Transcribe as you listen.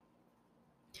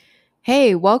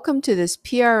Hey, welcome to this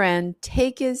PRN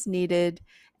Take as Needed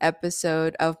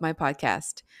episode of my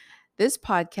podcast. This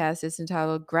podcast is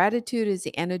entitled Gratitude is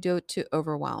the Antidote to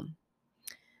Overwhelm.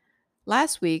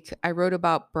 Last week, I wrote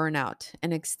about burnout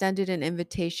and extended an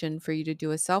invitation for you to do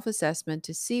a self assessment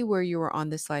to see where you were on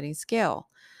the sliding scale.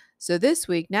 So, this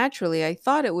week, naturally, I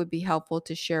thought it would be helpful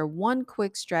to share one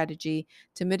quick strategy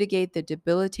to mitigate the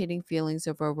debilitating feelings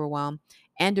of overwhelm.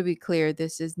 And to be clear,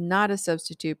 this is not a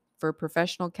substitute for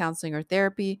professional counseling or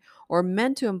therapy or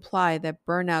meant to imply that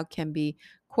burnout can be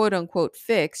quote unquote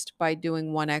fixed by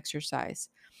doing one exercise.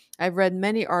 I've read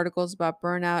many articles about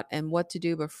burnout and what to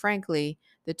do, but frankly,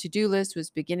 the to do list was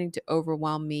beginning to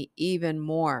overwhelm me even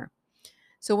more.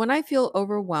 So when I feel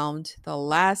overwhelmed, the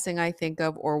last thing I think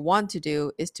of or want to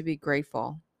do is to be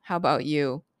grateful. How about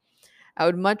you? I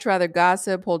would much rather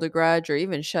gossip, hold a grudge, or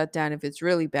even shut down if it's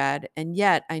really bad, and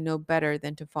yet I know better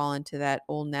than to fall into that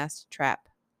old nasty trap.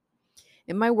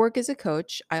 In my work as a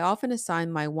coach, I often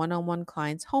assign my one on one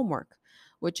clients homework,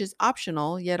 which is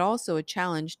optional yet also a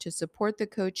challenge to support the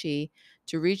coachee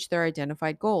to reach their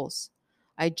identified goals.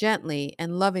 I gently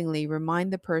and lovingly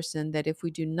remind the person that if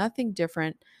we do nothing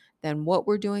different than what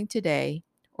we're doing today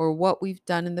or what we've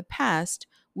done in the past,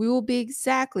 we will be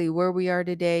exactly where we are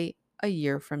today a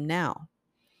year from now.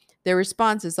 Their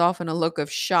response is often a look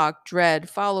of shock, dread,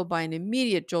 followed by an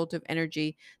immediate jolt of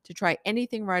energy to try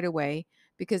anything right away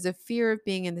because the fear of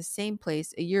being in the same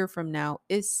place a year from now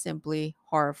is simply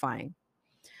horrifying.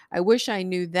 I wish I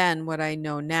knew then what I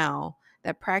know now,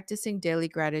 that practicing daily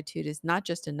gratitude is not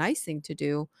just a nice thing to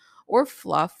do or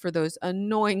fluff for those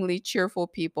annoyingly cheerful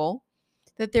people,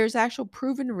 that there's actual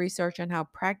proven research on how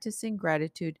practicing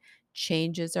gratitude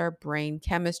changes our brain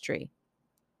chemistry.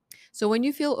 So when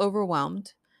you feel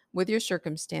overwhelmed with your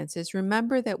circumstances,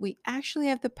 remember that we actually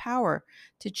have the power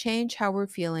to change how we're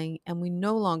feeling, and we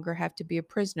no longer have to be a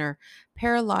prisoner,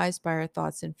 paralyzed by our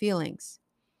thoughts and feelings.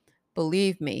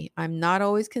 Believe me, I'm not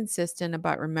always consistent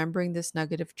about remembering this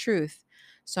nugget of truth.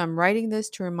 So I'm writing this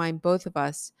to remind both of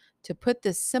us to put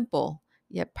this simple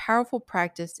yet powerful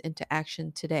practice into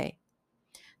action today.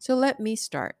 So let me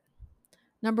start.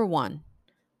 Number one,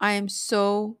 I am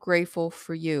so grateful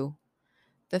for you.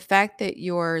 The fact that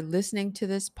you're listening to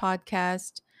this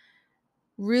podcast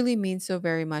really means so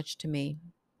very much to me.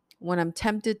 When I'm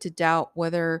tempted to doubt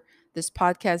whether this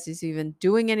podcast is even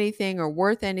doing anything or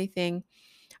worth anything,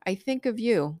 I think of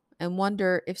you and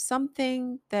wonder if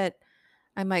something that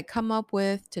I might come up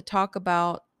with to talk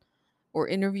about or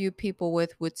interview people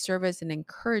with would serve as an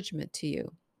encouragement to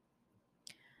you.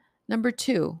 Number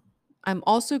two, I'm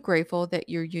also grateful that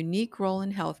your unique role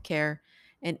in healthcare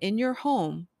and in your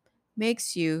home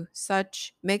makes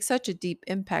such a deep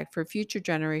impact for future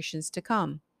generations to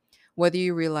come, whether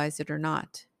you realize it or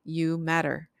not. You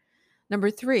matter.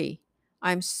 Number three,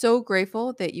 I'm so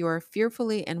grateful that you are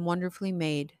fearfully and wonderfully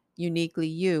made, uniquely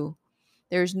you.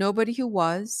 There is nobody who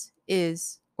was,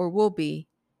 is, or will be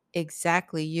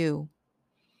exactly you.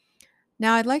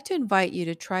 Now, I'd like to invite you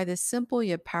to try this simple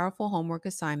yet powerful homework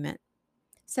assignment.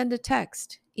 Send a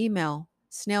text, email,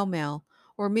 snail mail,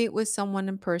 or meet with someone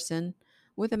in person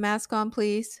with a mask on,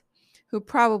 please, who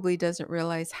probably doesn't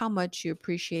realize how much you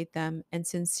appreciate them, and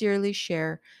sincerely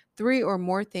share three or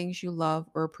more things you love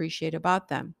or appreciate about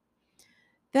them.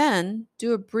 Then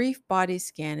do a brief body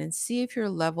scan and see if your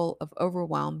level of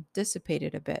overwhelm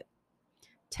dissipated a bit.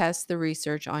 Test the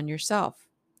research on yourself.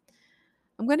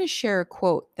 I'm going to share a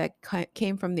quote that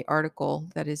came from the article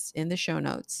that is in the show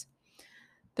notes.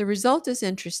 The result is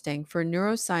interesting for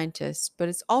neuroscientists, but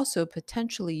it's also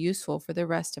potentially useful for the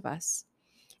rest of us.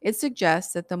 It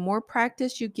suggests that the more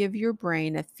practice you give your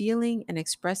brain at feeling and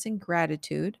expressing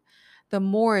gratitude, the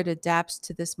more it adapts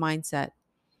to this mindset.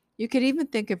 You could even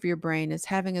think of your brain as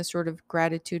having a sort of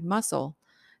gratitude muscle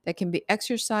that can be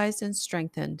exercised and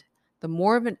strengthened. The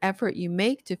more of an effort you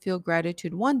make to feel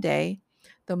gratitude one day,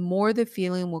 the more the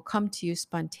feeling will come to you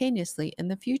spontaneously in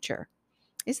the future.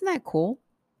 Isn't that cool?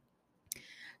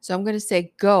 So I'm going to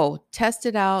say go, test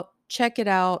it out, check it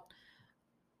out,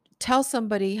 tell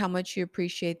somebody how much you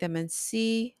appreciate them, and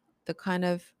see the kind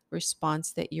of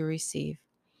response that you receive.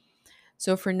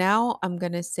 So for now, I'm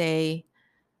going to say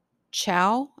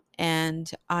ciao, and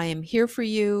I am here for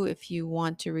you. If you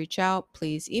want to reach out,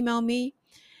 please email me,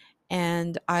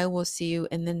 and I will see you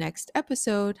in the next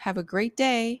episode. Have a great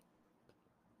day.